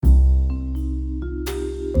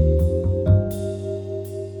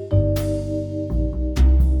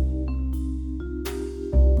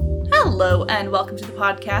Hello, and welcome to the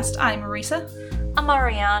podcast. I'm Marisa. I'm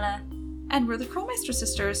Ariana. And we're the Curlmeister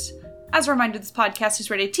Sisters. As a reminder, this podcast is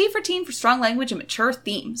rated T for teen for strong language and mature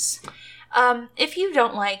themes. If you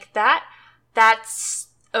don't like that, that's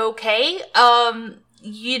okay. I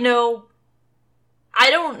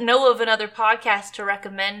don't know of another podcast to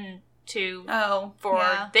recommend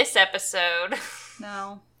for this episode.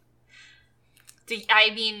 No.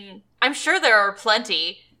 I'm sure there are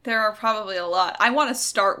plenty. There are probably a lot. I want to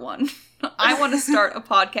start one. I want to start a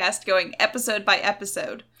podcast going episode by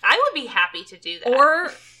episode. I would be happy to do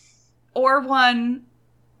that. Or one...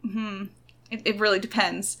 It really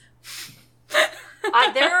depends.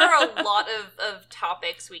 There are a lot of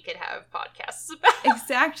topics we could have podcasts about.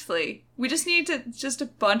 Exactly. We just need just a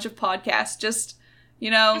bunch of podcasts. Just,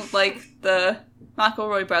 like the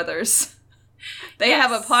McElroy brothers. They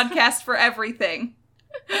have a podcast for everything.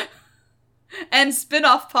 And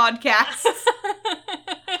spin-off podcasts.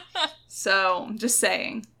 So, just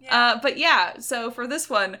saying. Yeah. But yeah, so for this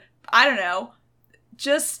one, I don't know.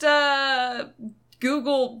 Just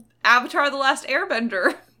Google Avatar The Last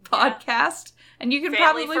Airbender podcast. And you can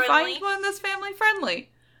probably find one that's family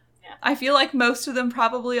friendly. Yeah. I feel like most of them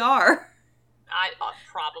probably are.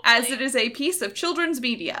 Probably. As it is a piece of children's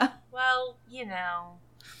media. Well, you've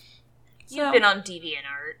So. been on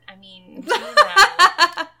DeviantArt. I mean,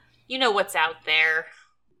 you know what's out there.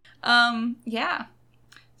 Yeah.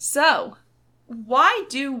 So, why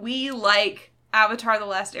do we like Avatar The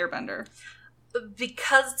Last Airbender?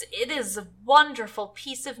 Because it is a wonderful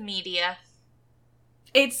piece of media.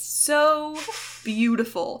 It's so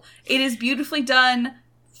beautiful. It is beautifully done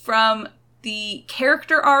from the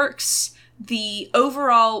character arcs, the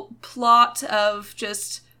overall plot of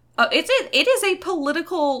just... it is a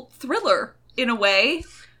political thriller, in a way.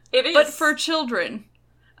 It is. But for children.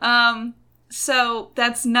 So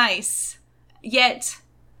that's nice. Yet...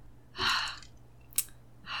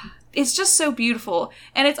 it's just so beautiful.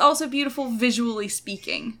 And it's also beautiful visually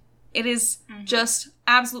speaking. It is just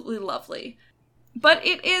absolutely lovely. But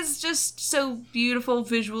it is just so beautiful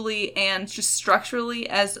visually and just structurally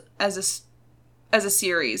as a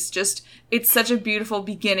series. Just, it's such a beautiful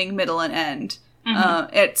beginning, middle, and end.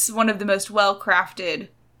 It's one of the most well-crafted,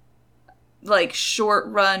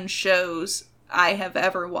 short-run shows I have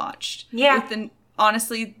ever watched. Yeah.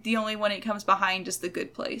 Honestly, the only one it comes behind is The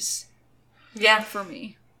Good Place. Yeah. For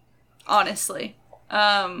me. Honestly.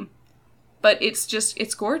 But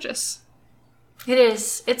it's gorgeous. It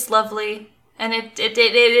is. It's lovely. And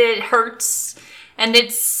it hurts. And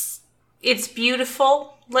it's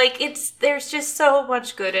beautiful. There's just so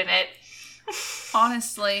much good in it.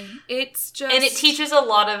 Honestly, it's just... And it teaches a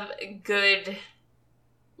lot of good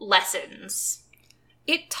lessons.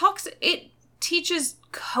 It teaches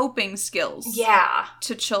coping skills. Yeah.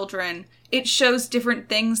 To children. It shows different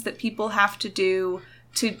things that people have to do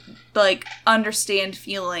to, understand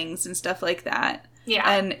feelings and stuff like that. Yeah.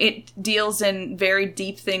 And it deals in very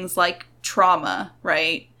deep things like trauma,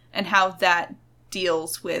 right? And how that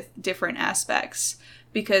deals with different aspects.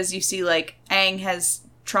 Because you see, Aang has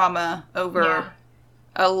trauma over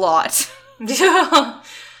a lot. Yeah.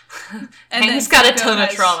 And Aang's got a ton of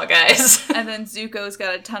trauma, guys. And then Zuko's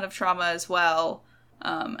got a ton of trauma as well.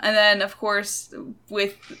 And then, of course,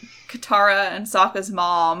 with Katara and Sokka's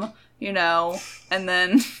mom, and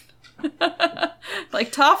then...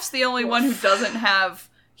 Toph's the only one who doesn't have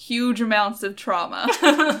huge amounts of trauma.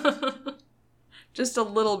 Just a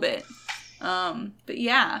little bit. But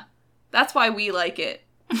yeah, that's why we like it.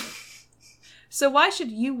 So why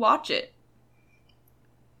should you watch it?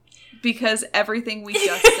 Because everything we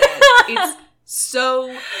just said. It's so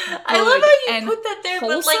good. I love how you put that there,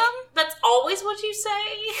 wholesome. But that's always what you say.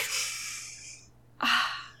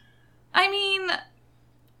 I mean...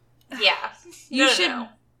 Yeah. You should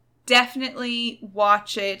definitely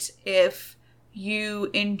watch it if you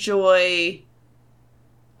enjoy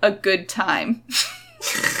a good time.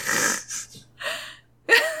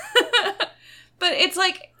 But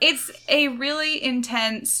it's a really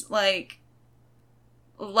intense, like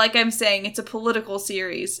I'm saying, it's a political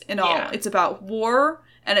series in all. Yeah. It's about war,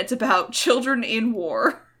 and it's about children in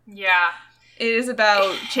war. Yeah. It is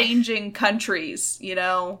about changing countries,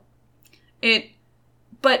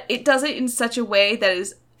 But it does it in such a way that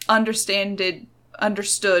is understood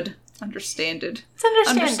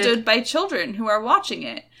by children who are watching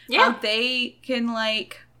it. Yeah. They can,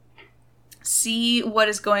 see what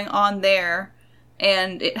is going on there,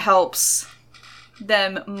 and it helps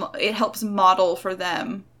model for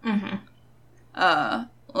them,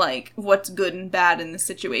 what's good and bad in the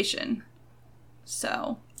situation.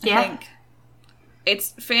 So, I think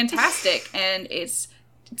it's fantastic, and it's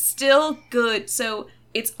still good. So,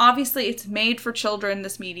 it's obviously, it's made for children,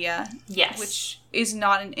 this media. Yes. Which is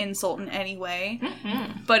not an insult in any way.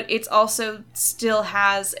 Mm-hmm. But it's also still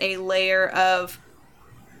has a layer of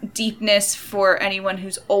deepness for anyone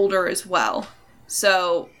who's older as well.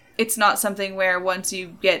 So it's not something where once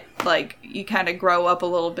you get, like, you kind of grow up a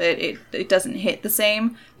little bit, it doesn't hit the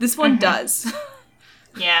same. This one does.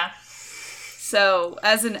 Yeah. So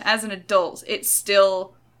as an adult, it's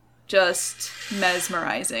still just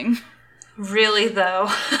mesmerizing. Really, though.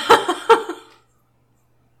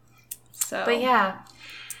 So, but yeah.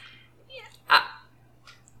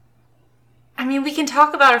 I mean, we can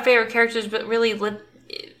talk about our favorite characters, but really,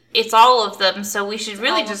 it's all of them, so we should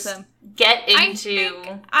really just get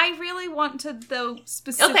into... I really want to, though,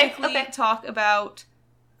 specifically talk about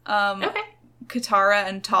Katara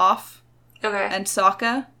and Toph and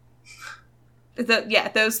Sokka.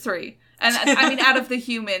 Those three. And I mean, out of the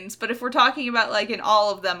humans, but if we're talking about, like, in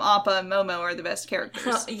all of them, Appa and Momo are the best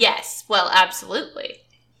characters. Yes, well, absolutely.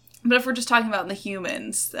 But if we're just talking about the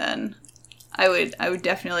humans, then I would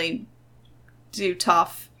definitely do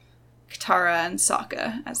Toph, Katara, and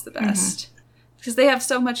Sokka as the best. Because they have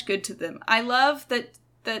so much good to them. I love that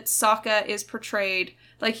Sokka is portrayed,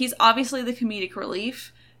 like, he's obviously the comedic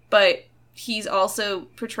relief, but he's also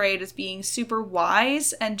portrayed as being super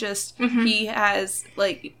wise, and just, he has,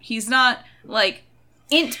 like, he's not, like,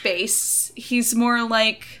 int-based, he's more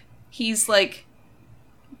like, he's, like,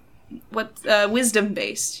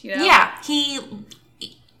 wisdom-based, you know? Yeah,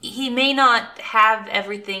 he may not have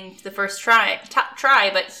everything the first try,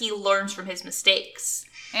 but he learns from his mistakes.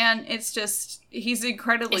 And it's just, he's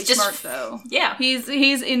incredibly smart, though. Yeah.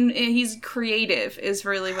 He's creative, is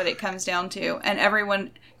really what it comes down to. And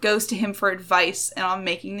everyone goes to him for advice on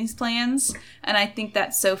making these plans. And I think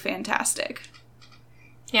that's so fantastic.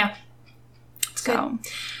 Yeah. It's good.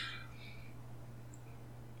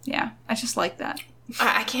 Yeah, I just like that.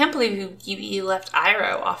 I can't believe you left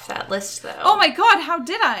Iroh off that list, though. Oh my god, how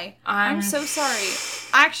did I? I'm so sorry.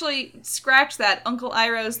 Actually, scratch that. Uncle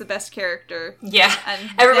Iroh's the best character. Yeah, and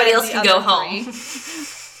everybody else can go home.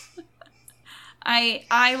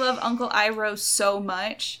 I love Uncle Iroh so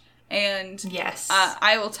much, and yes,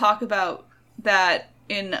 I will talk about that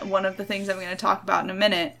in one of the things I'm going to talk about in a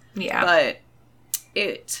minute. Yeah.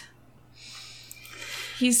 But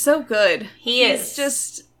he's so good. He's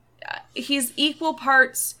just... he's equal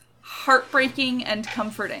parts heartbreaking and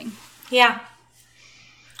comforting. Yeah.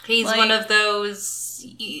 He's one of those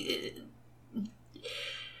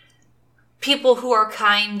people who are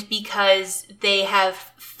kind because they have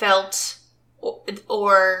felt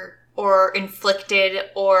or inflicted,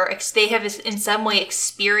 or they have in some way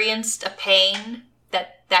experienced a pain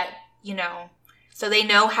that you know, so they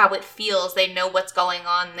know how it feels, they know what's going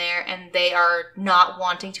on there, and they are not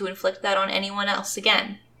wanting to inflict that on anyone else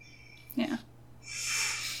again. Yeah.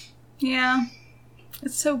 Yeah.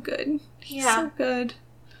 It's so good. He's so good.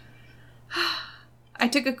 I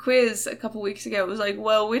took a quiz a couple weeks ago. It was like,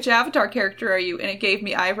 well, which Avatar character are you? And it gave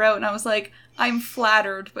me Iroh, and I was like, I'm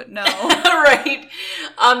flattered, but no. Right.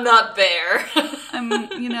 I'm not there.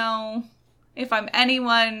 You know, if I'm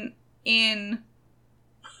anyone in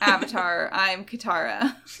Avatar, I'm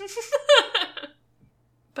Katara.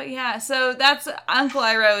 But yeah, so that's, Uncle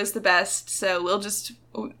Iroh is the best, so we'll just,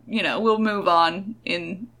 you know, we'll move on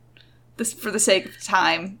in this for the sake of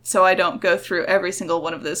time, so I don't go through every single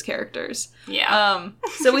one of those characters. Yeah.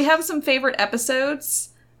 So we have some favorite episodes.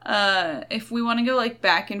 If we want to go, like,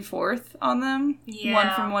 back and forth on them. Yeah.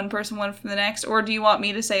 One from one person, one from the next. Or do you want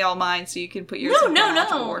me to say all mine so you can put yours in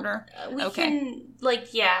chronological order? We can,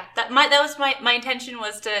 like, yeah. That was my intention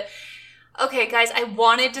was to... Okay, guys, I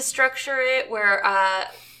wanted to structure it where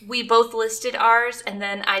we both listed ours, and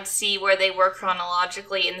then I'd see where they were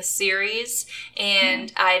chronologically in the series,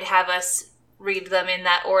 and I'd have us read them in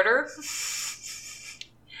that order.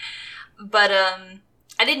 But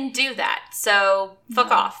I didn't do that, so fuck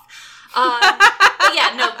off. But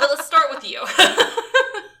yeah, no, but let's start with you.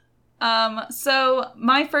 So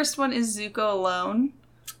my first one is Zuko alone,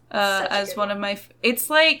 as one of my... It's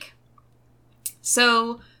like...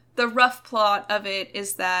 So... The rough plot of it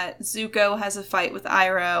is that Zuko has a fight with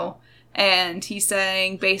Iroh, and he's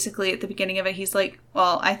saying, basically, at the beginning of it, he's like,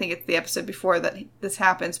 well, I think it's the episode before that this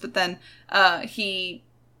happens, but then he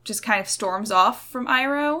just kind of storms off from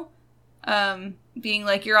Iroh, being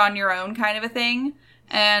like, you're on your own kind of a thing.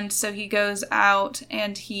 And so he goes out,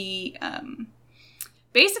 and he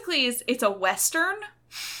basically it's a Western.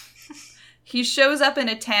 He shows up in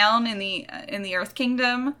a town in the Earth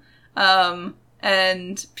Kingdom,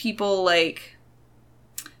 and people, like,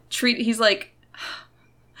 he's like,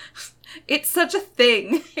 It's such a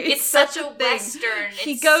thing. It's such a Western.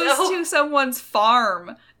 He goes to someone's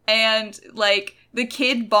farm and, like, the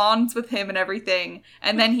kid bonds with him and everything,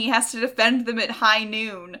 and then he has to defend them at high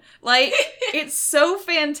noon. Like, it's so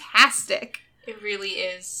fantastic. It really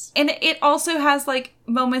is. And it also has, like,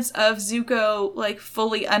 moments of Zuko, like,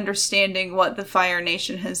 fully understanding what the Fire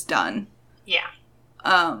Nation has done. Yeah.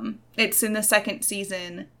 It's in the second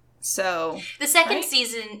season, so... The second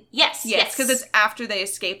season, yes. Yes, because it's after they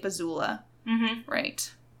escape Azula. Mm-hmm.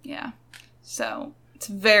 Right. Yeah. So, it's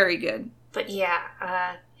very good. But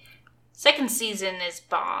yeah, second season is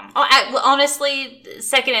bomb. Oh, honestly,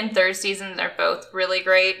 second and third seasons are both really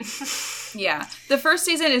great. Yeah. The first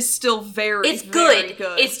season is still It's very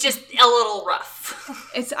good. It's just a little rough.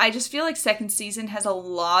 I just feel like second season has a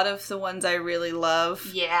lot of the ones I really love.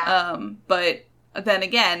 Yeah. But then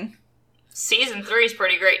again... Season 3 is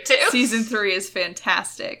pretty great, too. Season 3 is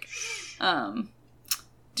fantastic. Do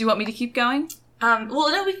you want me to keep going?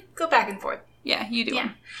 Well, no, we can go back and forth. Yeah, you do.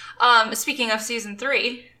 Yeah. Speaking of season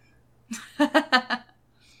 3...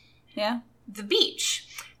 Yeah? The beach.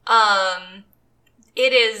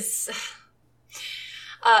 It is...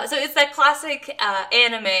 so it's that classic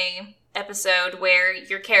anime episode where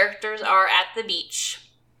your characters are at the beach.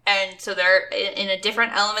 And so they're in a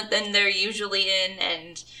different element than they're usually in,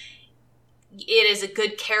 and it is a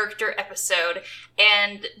good character episode.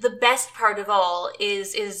 And the best part of all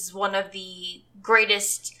is one of the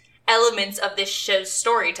greatest elements of this show's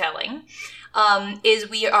storytelling, is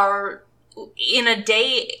we are in a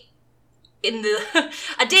day in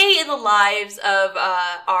the lives of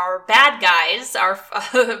our bad guys, our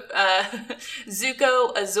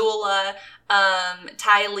Zuko, Azula,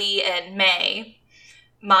 Ty Lee, and May.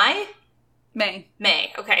 May.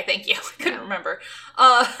 Okay, thank you. I couldn't remember.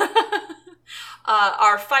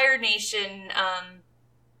 Our Fire Nation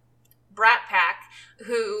brat pack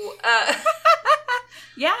who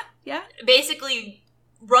yeah. basically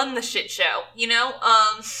run the shit show, you know?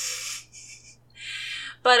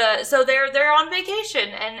 But so they're on vacation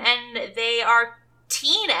and they are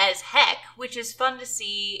teen as heck, which is fun to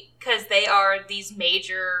see because they are these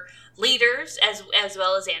major leaders as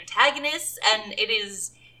well as antagonists, and it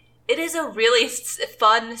is a really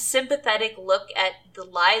fun, sympathetic look at the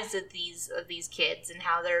lives of these kids and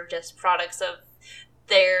how they're just products of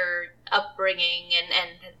their upbringing,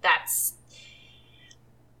 and that's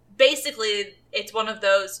basically, it's one of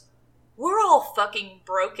those, we're all fucking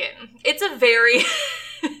broken. It's a very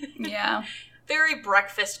yeah, very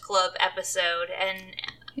Breakfast Club episode, and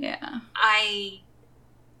yeah, I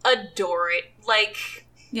adore it. Like,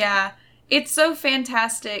 yeah, it's so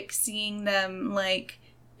fantastic seeing them, like,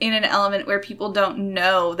 in an element where people don't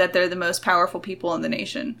know that they're the most powerful people in the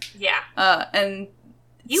nation. Yeah. And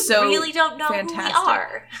you so really don't know fantastic. who we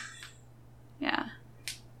are. Yeah.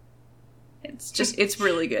 It's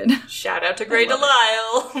really good. Shout out to Grey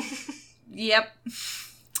Delisle. Yep.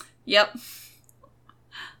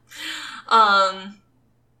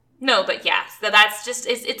 No, but yeah, so that's just,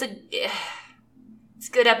 it's a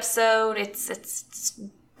good episode. It's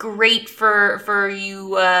great for you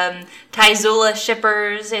Tyzula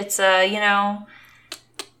shippers. It's you know,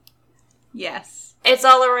 yes, it's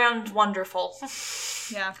all around wonderful.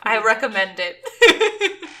 Yeah, I recommend it.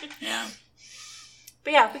 Yeah,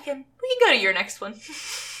 but yeah, we can go to your next one.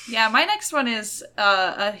 Yeah, my next one is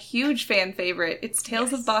a huge fan favorite. It's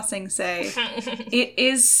Tales of Ba Sing Se. It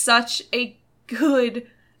is such a good,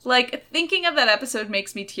 like, thinking of that episode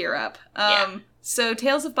makes me tear up. So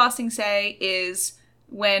Tales of Ba Sing Se is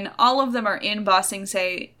when all of them are in Ba Sing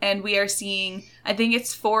Se, and we are seeing, I think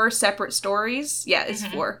it's 4 separate stories. Yeah, it's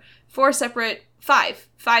 4. 4 separate, 5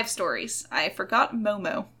 stories. I forgot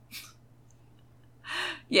Momo.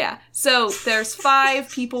 Yeah, so there's 5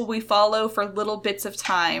 people we follow for little bits of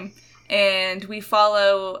time, and we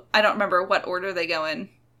follow, I don't remember what order they go in,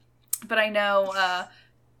 but I know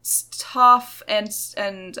Toph and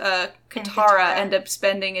Katara end up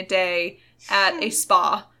spending a day at a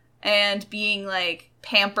spa and being, like,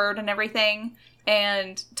 pampered and everything,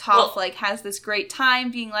 and Toph like has this great time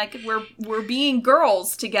being like, we're being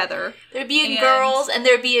girls together. They're being girls, and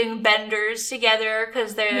they're being benders together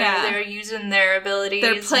because they're using their abilities.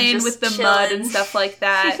 They're playing with the mud and stuff like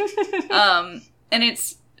that. And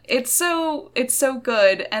it's so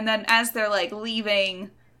good. And then as they're, like, leaving,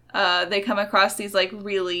 they come across these, like,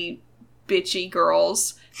 really bitchy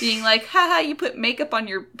girls being like, haha, you put makeup on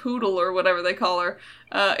your poodle or whatever they call her.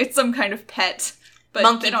 It's some kind of pet.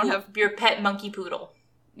 But they don't have your pet monkey poodle.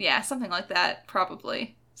 Yeah, something like that,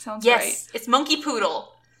 probably. Sounds right. Yes, it's monkey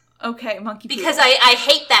poodle. Okay, monkey poodle. Because I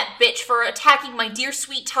hate that bitch for attacking my dear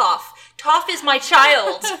sweet Toph. Toph is my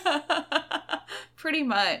child. Pretty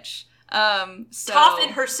much. So Toph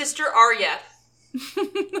and her sister Arya.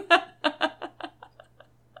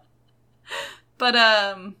 But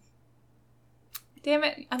damn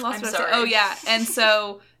it, I lost what I was saying. sorry. Oh yeah, and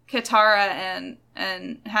so Katara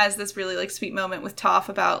and has this really like sweet moment with Toph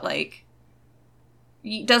about like,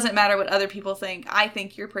 it doesn't matter what other people think. I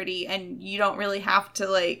think you're pretty, and you don't really have to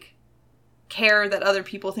like care that other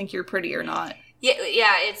people think you're pretty or not.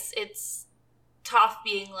 Yeah. It's Toph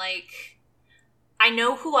being like, I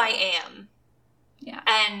know who I am. Yeah.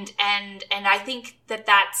 And I think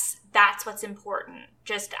that's what's important.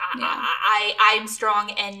 Just I'm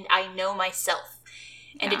strong and I know myself.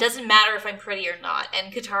 And it doesn't matter if I'm pretty or not.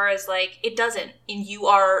 And Katara's like, it doesn't. And you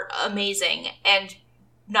are amazing. And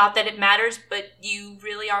not that it matters, but you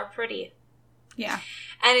really are pretty. Yeah.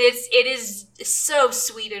 And it is so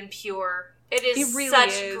sweet and pure. It really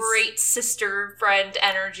such is. great sister friend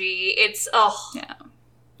energy. It's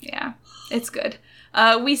Yeah. It's good.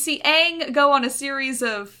 We see Aang go on a series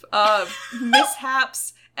of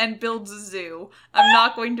mishaps and builds a zoo. I'm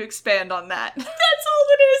not going to expand on that. That's all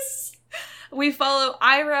it is. We follow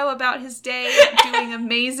Iroh about his day, doing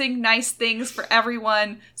amazing, nice things for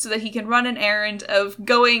everyone so that he can run an errand of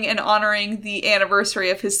going and honoring the anniversary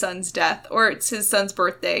of his son's death. Or it's his son's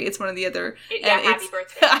birthday. It's one of the other. Happy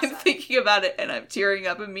birthday. I'm thinking about it and I'm tearing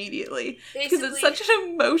up immediately. Because it's such an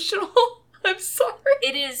emotional... I'm sorry.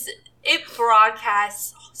 It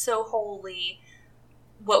broadcasts so wholly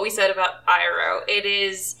what we said about Iroh.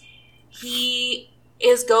 He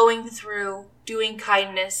is going through doing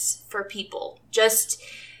kindness for people, just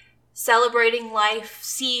celebrating life,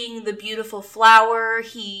 seeing the beautiful flower.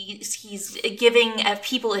 He's giving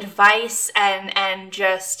people advice and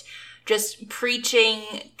just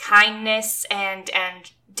preaching kindness and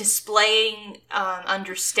displaying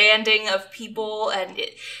understanding of people. And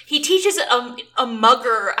he teaches a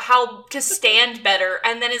mugger how to stand better,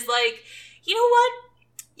 and then is like, you know what?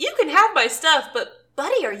 You can have my stuff, but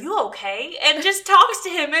buddy, are you okay? And just talks to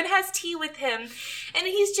him and has tea with him. And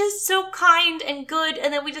he's just so kind and good.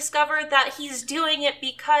 And then we discover that he's doing it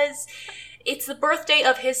because it's the birthday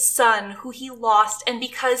of his son who he lost. And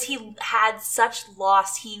because he had such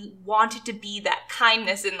loss, he wanted to be that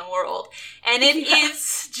kindness in the world. And it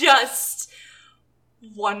is just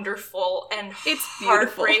wonderful and it's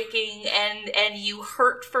beautiful. Heartbreaking. And you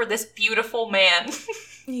hurt for this beautiful man.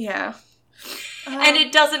 Yeah. And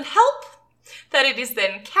it doesn't help that it is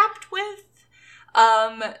then capped with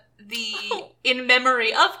the in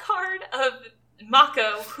memory of card of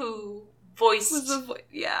Mako, who voiced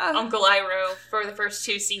Uncle Iroh for the first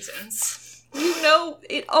 2 seasons. You know,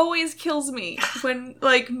 it always kills me when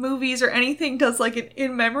like movies or anything does like an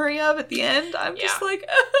in memory of at the end. I'm just like,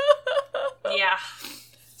 yeah.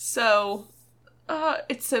 So,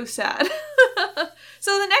 it's so sad.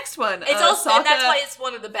 So the next one, it's also Sokka, and that's why it's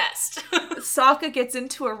one of the best. Sokka gets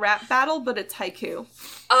into a rap battle, but it's haiku.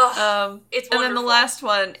 Oh, it's wonderful. And then the last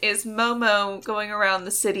one is Momo going around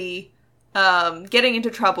the city, getting into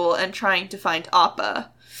trouble and trying to find Appa,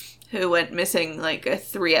 who went missing like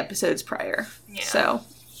 3 episodes prior. Yeah. So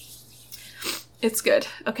it's good.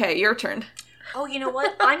 Okay, your turn. Oh, you know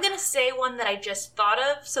what? I'm gonna say one that I just thought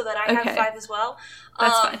of, so that I have 5 as well.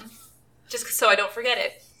 That's fine. Just so I don't forget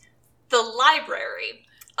it. The library.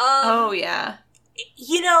 Oh, yeah.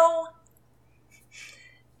 You know,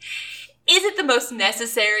 is it the most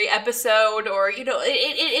necessary episode? Or, you know,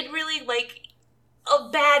 it really, like,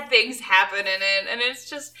 bad things happen in it. And it's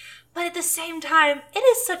just, but at the same time, it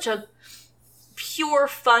is such a pure,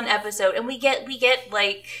 fun episode. And we get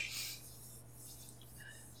like,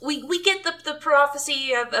 we get the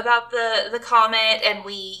prophecy about the comet, and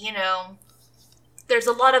we, you know, there's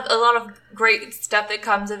a lot of great stuff that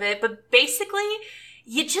comes of it, but basically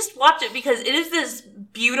you just watch it because it is this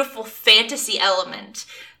beautiful fantasy element.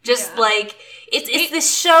 Just like it's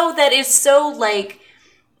this show that is so like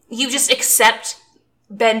you just accept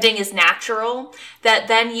bending is natural, that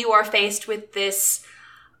then you are faced with this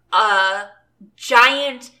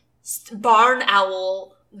giant barn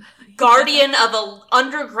owl guardian of an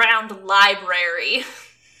underground library.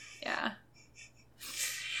 Yeah.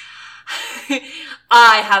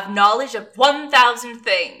 I have knowledge of 1,000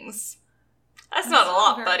 things. That's not a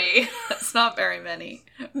lot, buddy. That's not very many.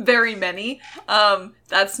 Very many.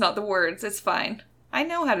 That's not the words. It's fine. I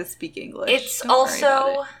know how to speak English. It's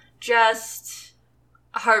also just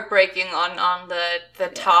heartbreaking on the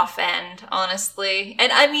Toph end, honestly.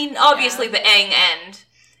 And I mean, obviously the Aang end.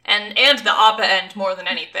 And the Appa end more than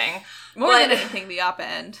anything. More than anything, the Appa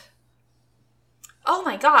end. Oh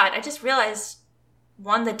my god, I just realized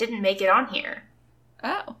one that didn't make it on here.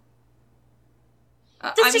 Oh.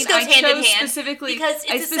 This just goes hand in hand because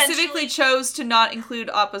I specifically chose to not include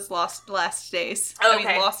Appa's last days.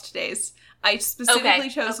 Okay. Lost days. I specifically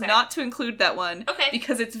chose not to include that one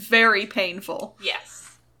because it's very painful.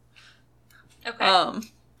 Yes. Okay.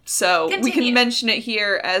 So we can mention it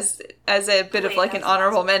here as a bit of like an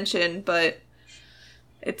honorable mention, but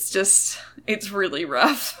it's really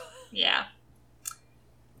rough. Yeah.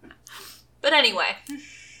 But anyway,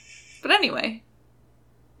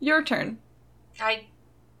 your turn. Okay.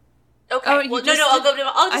 I'll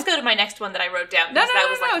just go to my next one that I wrote down. No,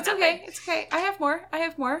 it's okay. It's okay. I have more.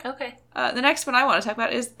 Okay. The next one I want to talk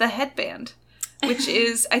about is The Headband, which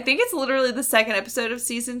is, I think it's literally the second episode of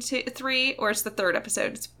season 3, or it's the third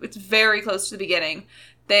episode. It's very close to the beginning.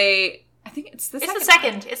 I think it's the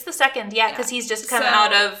second. It's the second, yeah, because he's just come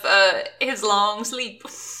out of his long sleep.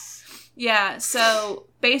 Yeah, so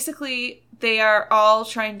basically they are all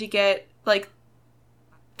trying to get, like,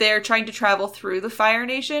 they're trying to travel through the Fire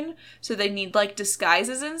Nation, so they need, like,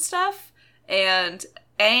 disguises and stuff, and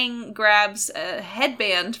Aang grabs a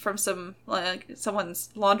headband from someone's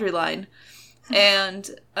laundry line, and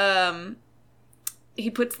he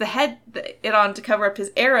puts it on to cover up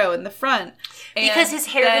his arrow in the front. Because his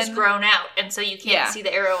hair has grown out, and so you can't see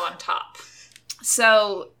the arrow on top.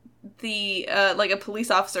 So the a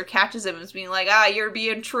police officer catches him as being like, you're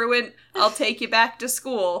being truant, I'll take you back to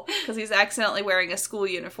school, because he's accidentally wearing a school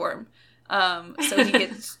uniform. So he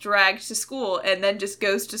gets dragged to school and then just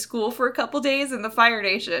goes to school for a couple days in the Fire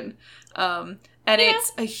Nation.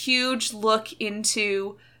 It's a huge look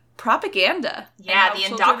into propaganda. Yeah, the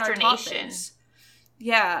indoctrination.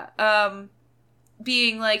 Yeah,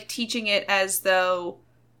 being like teaching it as though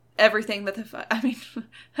everything that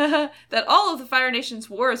that all of the Fire Nation's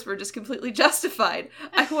wars were just completely justified.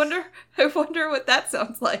 I wonder what that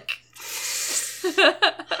sounds like.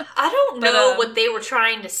 I don't know what they were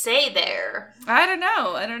trying to say there. I don't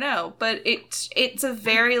know. But it's a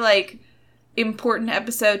very, like, important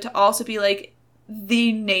episode to also be like,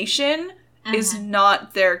 the nation is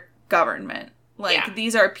not their government. Like,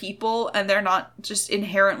 these are people, and they're not just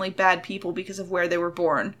inherently bad people because of where they were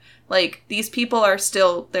born. Like, these people are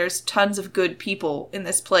still, there's tons of good people in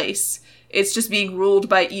this place. It's just being ruled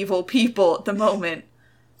by evil people at the moment.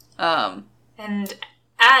 And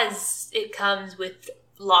as it comes with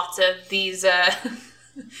lots of these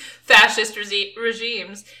fascist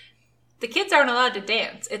regimes, the kids aren't allowed to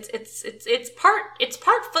dance. It's part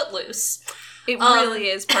Footloose. It really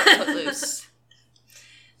is part Footloose.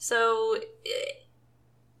 So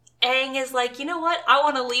Aang is like, you know what? I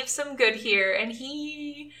want to leave some good here. And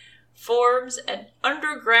he forms an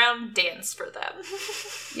underground dance for them.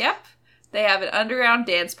 Yep. They have an underground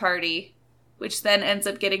dance party, which then ends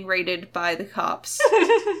up getting raided by the cops.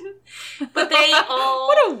 But they all...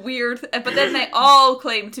 What a weird... But then they all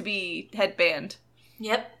claim to be Headband.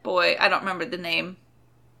 Yep. Boy, I don't remember the name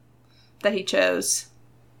that he chose.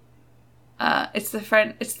 It's the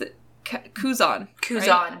Kuzan. Kuzan,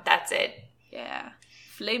 right? That's it. Yeah.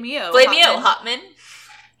 Flameo Hotman.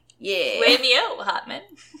 Yeah. Flameo Hotman.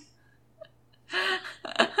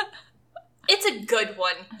 It's a good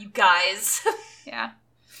one, you guys. Yeah.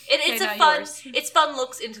 It's fun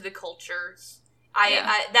looks into the cultures.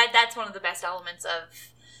 That's one of the best elements of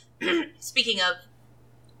speaking of,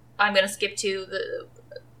 I'm gonna skip to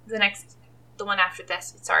the one after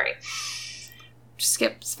this. Sorry. Just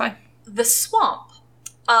skip, it's fine. The Swamp.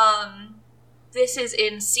 This is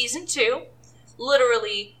in season 2,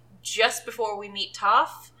 literally just before we meet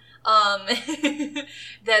Toph.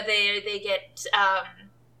 That they get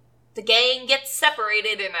the gang gets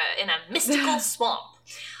separated in a mystical swamp.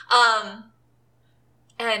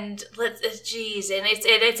 And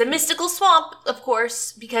it's a mystical swamp, of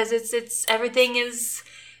course, because it's everything is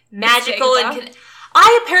magical and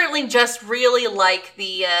I apparently just really like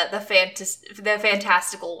the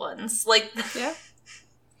fantastical ones, like yeah.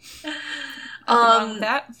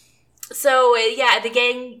 That. So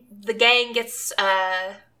the gang gets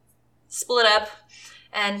split up,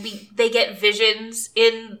 and they get visions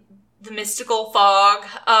in the mystical fog,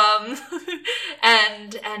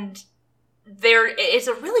 and it's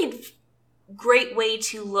a really great way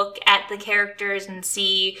to look at the characters and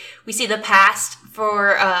we see the past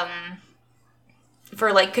for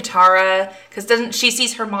like Katara, because she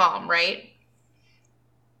sees her mom, right?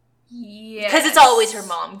 Yeah. Because it's always her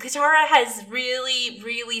mom. Katara has really,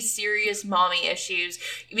 really serious mommy issues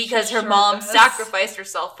because her mom sacrificed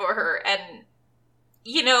herself for her, and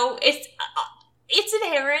it's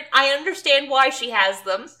inherent. I understand why she has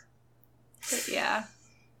them. But yeah.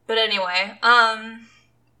 But anyway,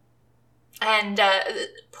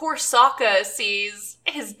 poor Sokka sees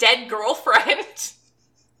his dead girlfriend.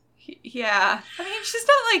 Yeah. I mean, she's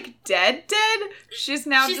not, like, dead. She's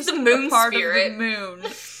now She's just the moon a part spirit. of the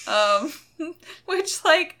moon. Which,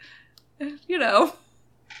 like, you know,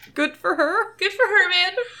 good for her. Good for her,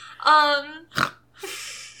 man.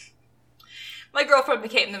 My girlfriend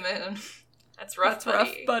became the moon. That's rough,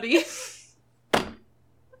 buddy.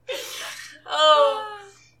 Oh.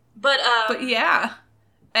 But yeah.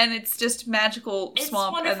 And it's just magical it's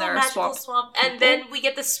swamp, and wonderful there are magical swamp. And then we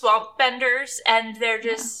get the swamp benders, and they're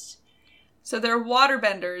just... So they're water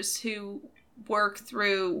benders who work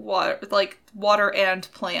through water and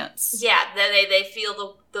plants. Yeah, they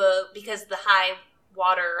feel the because the high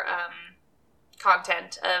water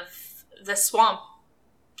content of the swamp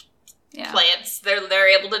plants,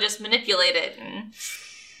 they're able to just manipulate it, and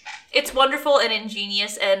it's wonderful and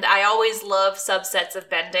ingenious. And I always love subsets of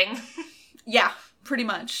bending. Yeah, pretty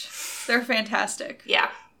much. They're fantastic. Yeah.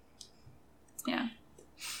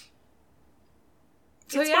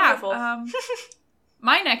 So it's yeah, wonderful.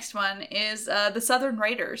 my next one is the Southern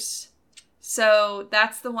Raiders. So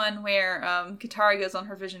that's the one where Katara goes on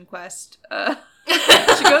her vision quest.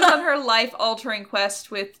 She goes on her life-altering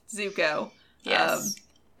quest with Zuko. Yes.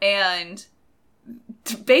 And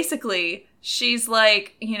basically, she's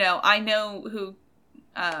like, you know, I know who,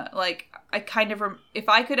 I kind of, if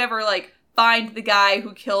I could ever, like, find the guy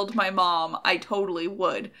who killed my mom, I totally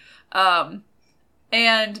would.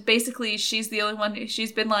 And basically, she's the only one,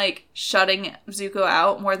 she's been, like, shutting Zuko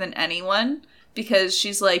out more than anyone, because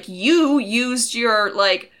she's like, you used your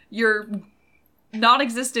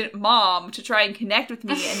non-existent mom to try and connect with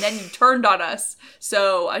me, and then you turned on us,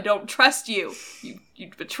 so I don't trust you. You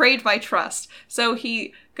betrayed my trust. So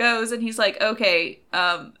he goes and he's like, okay,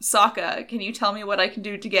 Sokka, can you tell me what I can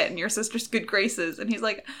do to get in your sister's good graces? And he's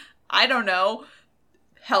like, I don't know.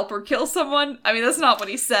 Help her kill someone? I mean, that's not what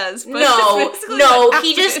he says. But No,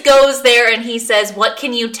 he just goes there and he says, what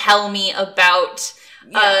can you tell me about...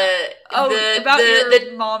 about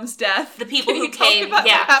your mom's death. The people who came. What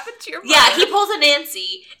happened to your mom? Yeah, he pulls a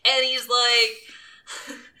Nancy and he's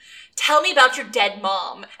like, tell me about your dead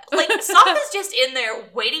mom. Like, Sokka's just in there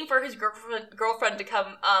waiting for his girlfriend to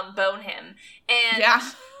come bone him. And,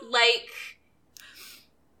 like...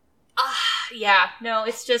 no,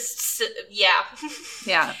 it's just... Yeah,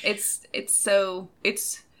 it's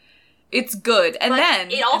good. And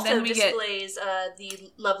then... It also displays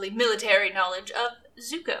the lovely military knowledge of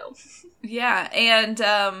Zuko. Yeah, and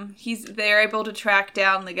they're able to track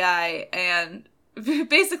down the guy, and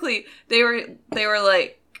basically they were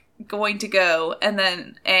like going to go, and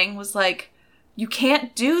then Aang was like, you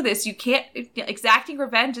can't do this, you can't, exacting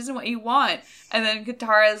revenge isn't what you want. And then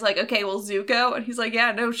Katara is like, okay, well, Zuko, and he's like,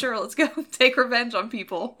 yeah, no, sure, let's go take revenge on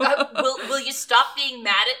people. Will you stop being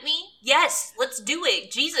mad at me? Yes, let's do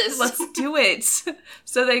it, Jesus. Let's do it.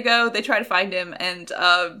 So they try to find him, and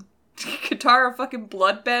Katara fucking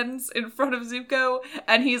bloodbends in front of Zuko,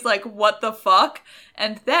 and he's like, what the fuck?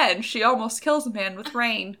 And then she almost kills a man with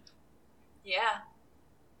rain. Yeah.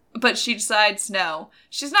 But she decides no.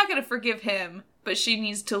 She's not going to forgive him, but she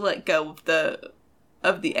needs to let go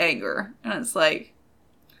of the anger. And it's like,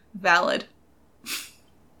 valid.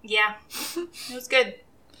 Yeah. It was good.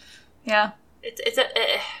 Yeah. It's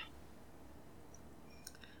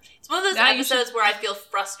one of those episodes where I feel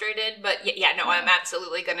frustrated, but I'm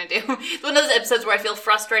absolutely gonna do. It's one of those episodes where I feel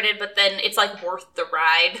frustrated, but then it's like worth the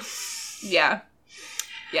ride. Yeah.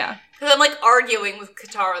 Yeah. Because I'm like arguing with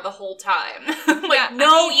Katara the whole time.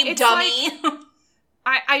 You dummy.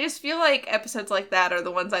 Like, I just feel like episodes like that are the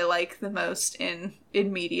ones I like the most in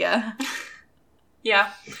media.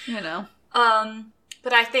 Yeah. You know.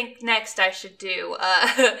 But I think next I should do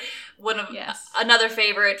another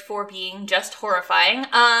favorite for being just horrifying.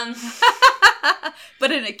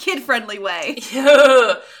 But in a kid-friendly way.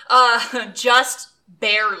 Just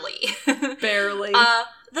barely. Barely.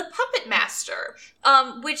 The Puppet Master,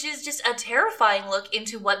 which is just a terrifying look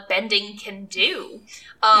into what bending can do.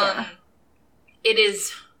 It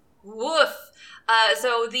is woof.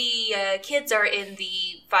 So the kids are in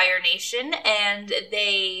the Fire Nation, and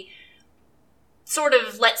they sort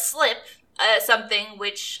of let slip something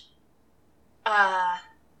which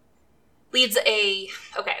leads a...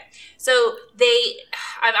 Okay, so they...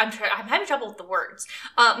 I'm having trouble with the words.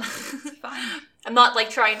 Fine. I'm not, like,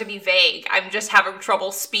 trying to be vague. I'm just having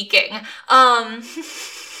trouble speaking.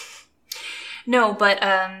 No, but,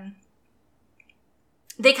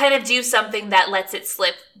 they kind of do something that lets it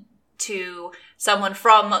slip to someone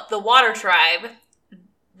from the Water Tribe,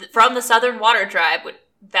 from the Southern Water Tribe,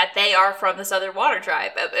 that they are from the Southern Water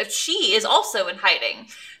Tribe. She is also in hiding.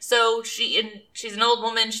 So she's an old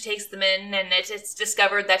woman, she takes them in, and it's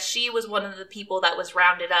discovered that she was one of the people that was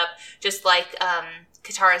rounded up, just like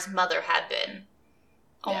Katara's mother had been.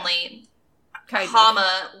 Yeah. Only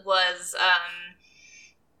Hama was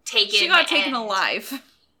taken. She got taken alive.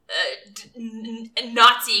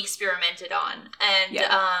 Nazi experimented on, and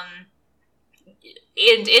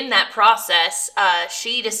in that process,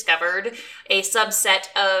 she discovered a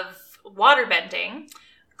subset of waterbending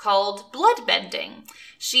called bloodbending.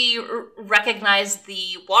 She recognized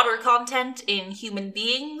the water content in human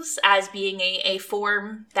beings as being a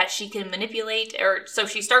form that she can manipulate, or so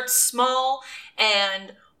she starts small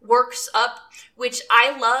and works up, which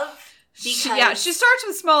I love. Because, she starts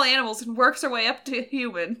with small animals and works her way up to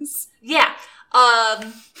humans. Yeah,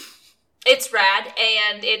 it's rad,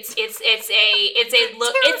 and it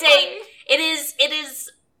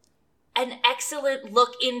is an excellent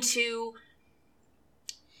look into.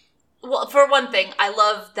 Well, for one thing, I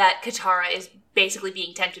love that Katara is basically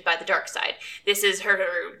being tempted by the dark side. This is her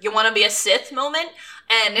 "you want to be a Sith" moment,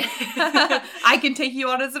 and I can take you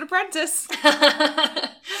on as an apprentice. Come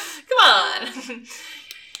on.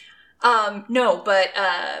 No, but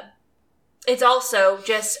it's also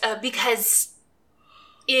just because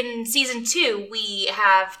in season 2 we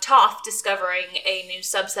have Toph discovering a new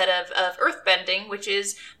subset of earthbending, which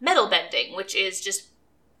is metal bending, which is just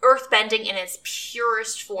earthbending in its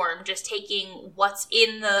purest form, just taking what's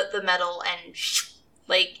in the metal and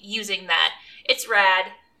like using that. It's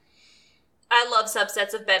rad. I love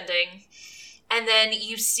subsets of bending. And then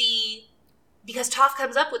you see, because Toph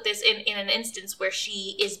comes up with this in an instance where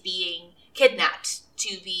she is being kidnapped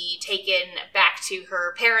to be taken back to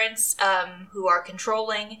her parents, who are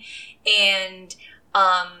controlling, and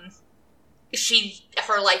her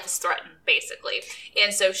life is threatened, basically.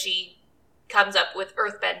 And so she comes up with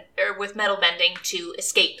with metal bending to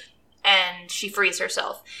escape, and she frees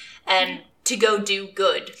herself and to go do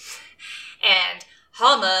good. And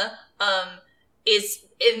Hama is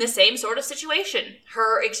in the same sort of situation.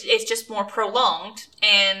 It's just more prolonged,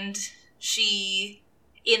 and she,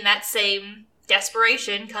 in that same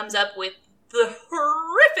desperation, comes up with the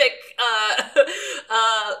horrific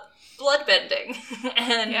bloodbending.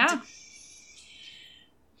 And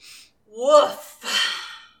woof.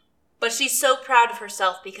 But she's so proud of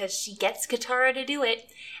herself because she gets Katara to do it,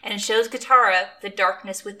 and it shows Katara the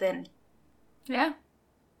darkness within. Yeah.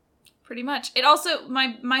 Pretty much. It also,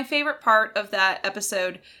 my favorite part of that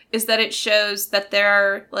episode is that it shows that there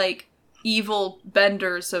are, like, evil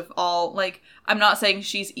benders of all, like, I'm not saying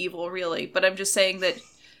she's evil, really, but I'm just saying that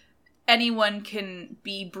anyone can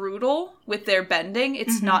be brutal with their bending.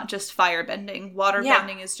 It's not just fire bending. Water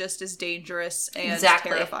bending is just as dangerous and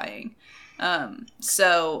terrifying.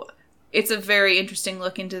 So it's a very interesting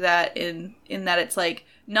look into that in that it's like,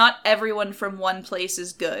 not everyone from one place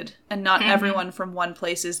is good, and not everyone from one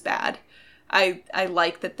place is bad. I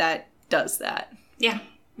like that does that. Yeah,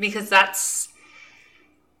 because that's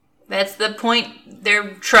the point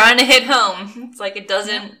they're trying to hit home. It's like, it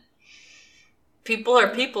doesn't... Yeah. People are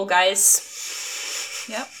people, guys.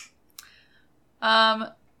 Yep.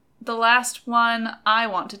 The last one I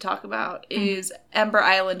want to talk about is Ember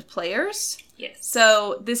Island Players. Yes.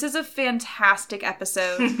 So this is a fantastic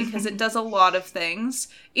episode because it does a lot of things.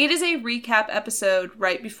 It is a recap episode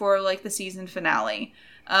right before, like, the season finale.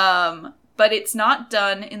 But it's not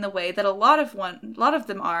done in the way that a lot of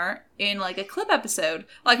them are in, like, a clip episode.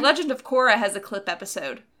 Like, Legend of Korra has a clip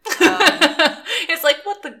episode. It's like,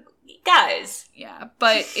 what the... Guys. Yeah,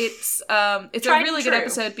 but it's a really good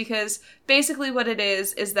episode because basically what it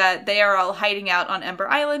is that they are all hiding out on Ember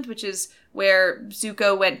Island, which is where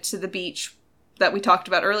Zuko went to the beach that we talked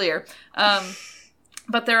about earlier.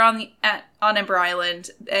 But they're on Ember Island,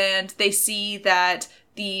 and they see that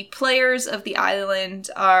the players of the island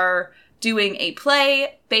are doing a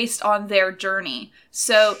play based on their journey.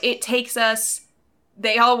 So it takes us...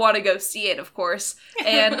 They all want to go see it, of course,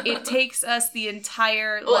 and it takes us the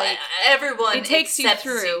entire, like... everyone it takes you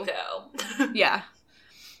through. Zuko. Yeah.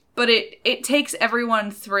 But it takes everyone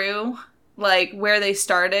through, like, where they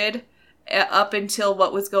started, up until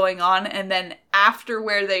what was going on, and then after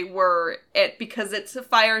where they were, because it's a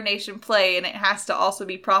Fire Nation play, and it has to also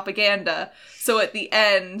be propaganda, so at the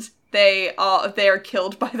end, they are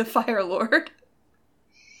killed by the Fire Lord.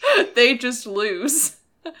 They just lose.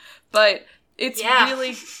 But...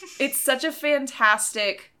 it's such a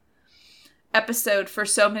fantastic episode for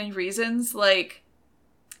so many reasons. Like,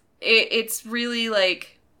 it's really,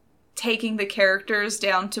 like, taking the characters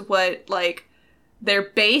down to what, like, their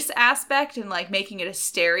base aspect and, like, making it a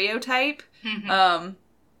stereotype.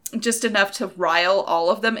 Just enough to rile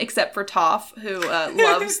all of them, except for Toph, who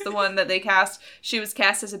loves the one that they cast. She was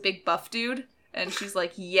cast as a big buff dude, and she's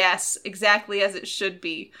like, yes, exactly as it should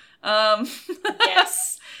be.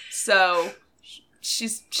 Yes. So...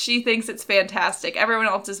 she thinks it's fantastic. Everyone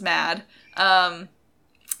else is mad. And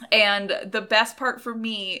the best part for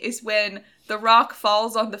me is when the rock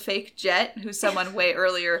falls on the fake Jet, who's someone way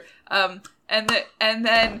earlier. And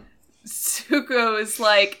then Zuko is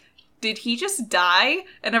like, did he just die?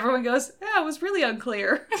 And everyone goes, yeah, it was really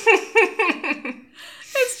unclear.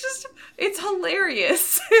 It's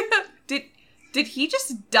hilarious. Did he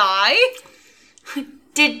just die?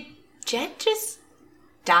 Did Jet just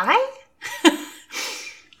die?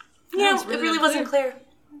 Yeah, it really wasn't clear.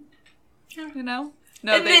 You know?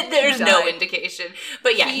 No, there's no indication.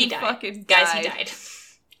 But yeah, he died. Fucking Guys, died. he died.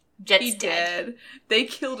 Jet's he dead. Did. They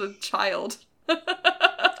killed a child.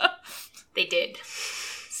 They did.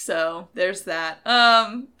 So, there's that.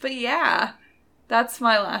 But yeah, that's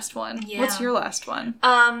my last one. Yeah. What's your last one?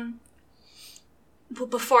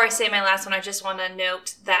 Before I say my last one, I just want to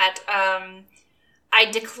note that I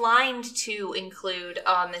declined to include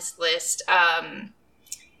on this list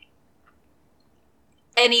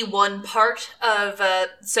any one part of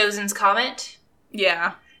Sozin's comment.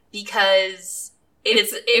 Yeah. Because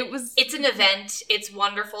it's an event. It's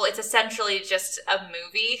wonderful. It's essentially just a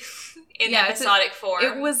movie in episodic form.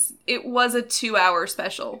 It was a 2-hour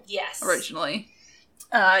special. Yes. Originally.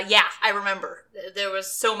 Yeah, I remember. There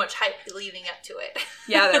was so much hype leading up to it.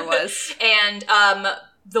 Yeah, there was. And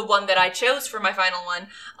the one that I chose for my final one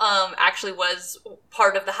actually was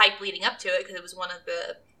part of the hype leading up to it, because it was one of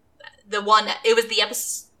it was the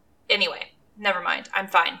episode. Anyway, never mind. I'm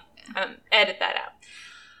fine. Edit that out.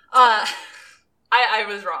 I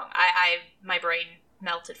was wrong. My brain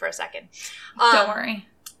melted for a second. Don't worry.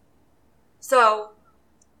 So,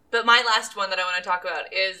 but my last one that I want to talk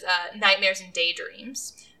about is Nightmares and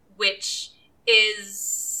Daydreams, which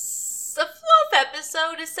is a fluff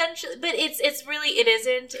episode essentially, but it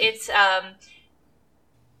isn't. It's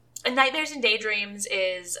Nightmares and Daydreams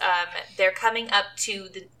is they're coming up to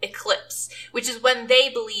the eclipse, which is when they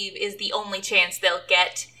believe is the only chance they'll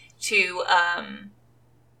get to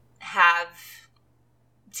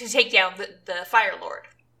take down the Fire Lord.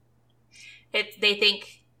 They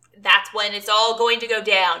think that's when it's all going to go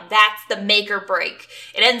down. That's the make or break.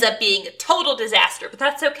 It ends up being a total disaster, but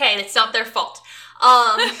that's okay. It's not their fault.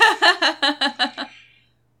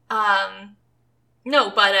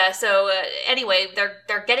 No, but anyway,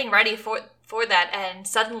 they're getting ready for that, and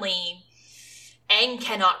suddenly Aang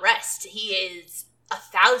cannot rest. He is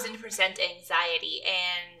 1,000% anxiety,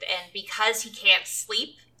 and because he can't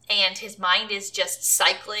sleep, and his mind is just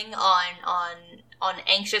cycling on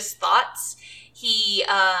anxious thoughts, he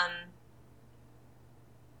has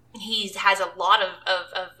a lot of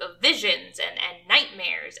visions and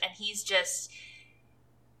nightmares, and he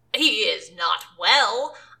is not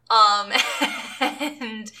well.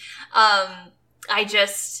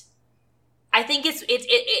 I think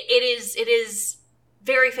it is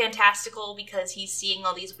very fantastical because he's seeing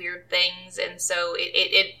all these weird things, and so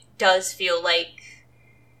it does feel like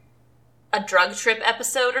a drug trip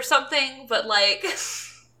episode or something, but like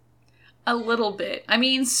a little bit. I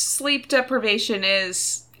mean, sleep deprivation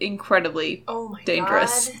is incredibly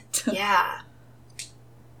dangerous. God. Yeah.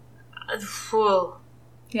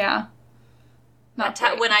 Yeah.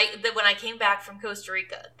 When I came back from Costa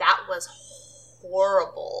Rica, that was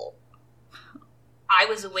horrible. I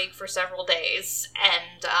was awake for several days,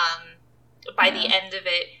 and by the end of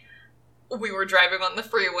it, we were driving on the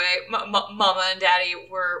freeway. Mama and Daddy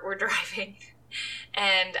were driving,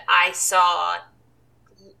 and I saw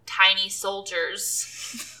tiny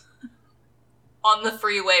soldiers on the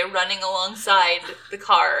freeway running alongside the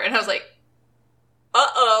car, and I was like,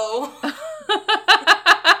 uh-oh.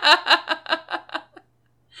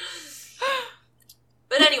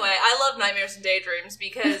 But anyway, I love Nightmares and Daydreams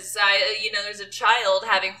because there's a child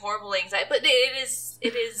having horrible anxiety, but it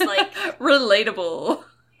is like relatable.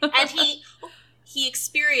 And he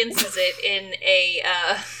experiences it in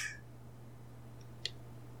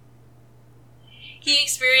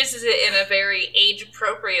a very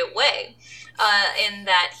age-appropriate way, in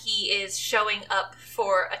that he is showing up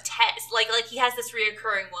for a test. Like he has this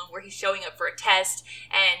reoccurring one where he's showing up for a test,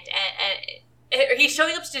 and he's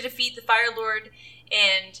showing up to defeat the Fire Lord,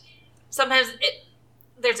 and sometimes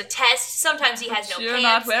there's a test. Sometimes he has no pants. You're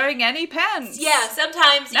not wearing any pants. Yeah,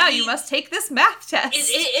 sometimes now you must take this math test. It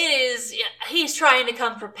is. He's trying to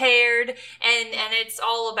come prepared, and it's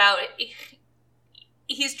all about it.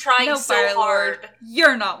 He's trying so hard. Lord,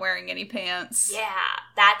 you're not wearing any pants. Yeah,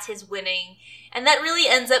 that's his winning, and that really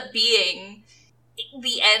ends up being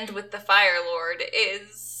the end with the Fire Lord.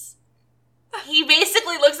 Is he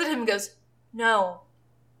basically looks at him and goes, "No,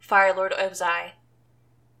 Fire Lord Ozai,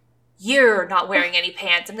 you're not wearing any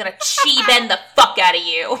pants. I'm gonna chi bend the fuck out of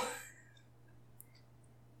you."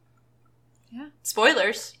 Yeah.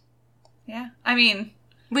 Spoilers. Yeah. I mean,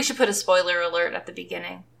 we should put a spoiler alert at the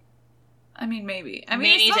beginning. I mean, maybe. I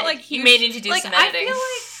mean, it's not like you may need to do some editing.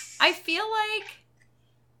 I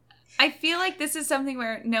feel like this is something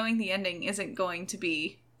where knowing the ending isn't going to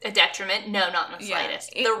be a detriment. No, not in the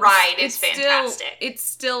slightest. The ride is fantastic. It's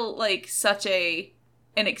still like such an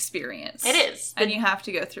experience. It is, and you have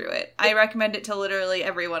to go through it. I recommend it to literally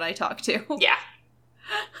everyone I talk to. Yeah.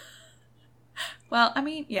 Well, I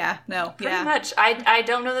mean, pretty much. I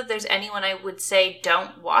don't know that there's anyone I would say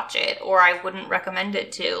don't watch it, or I wouldn't recommend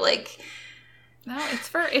it to. Like, no,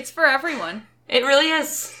 it's for everyone. It really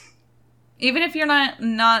is. Even if you're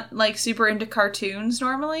not like super into cartoons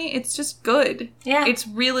normally, it's just good. Yeah, it's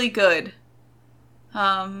really good.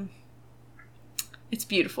 It's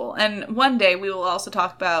beautiful, and one day we will also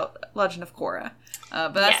talk about Legend of Korra,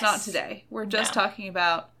 but that's not today. We're just talking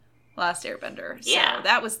about Last Airbender. So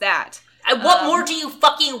that was that. What more do you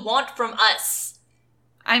fucking want from us?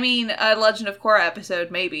 I mean, a Legend of Korra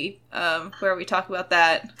episode, maybe, where we talk about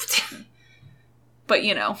that. But,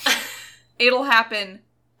 you know, it'll happen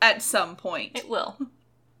at some point. It will.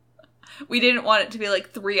 We didn't want it to be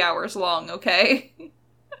like 3 hours long, okay?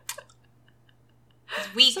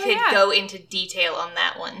 We could go into detail on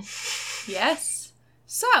that one. Yes.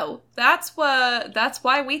 So, that's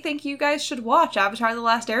why we think you guys should watch Avatar: The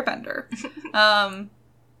Last Airbender.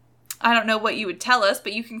 I don't know what you would tell us,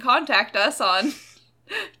 but you can contact us on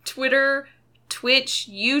Twitter, Twitch,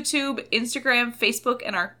 YouTube, Instagram, Facebook,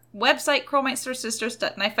 and our website,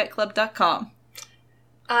 curlmeistersisters.knifefightclub.com.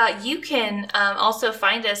 You can also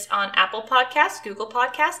find us on Apple Podcasts, Google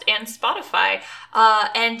Podcasts, and Spotify.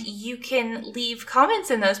 And you can leave comments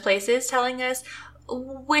in those places telling us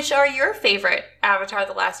which are your favorite Avatar: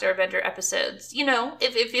 The Last Airbender episodes. You know,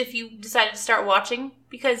 if you decided to start watching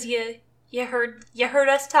because you heard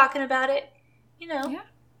us talking about it, you know. Yeah,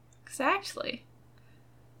 exactly.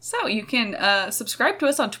 So you can subscribe to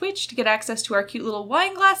us on Twitch to get access to our cute little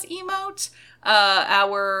wine glass emote,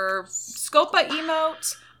 our Scopa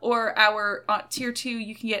emote, or our tier 2,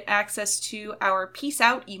 you can get access to our Peace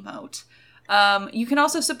Out emote. You can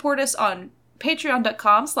also support us on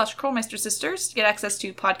patreon.com/curlmeistersisters to get access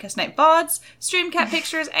to podcast night VODs, stream cat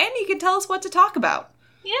pictures, and you can tell us what to talk about.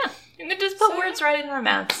 Yeah, you can just put words right in our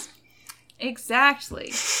mouths.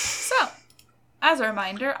 Exactly. So, as a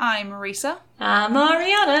reminder, I'm Marisa. I'm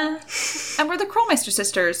Ariana. And we're the Curlmeister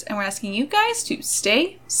Sisters, and we're asking you guys to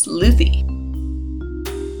stay sleuthy.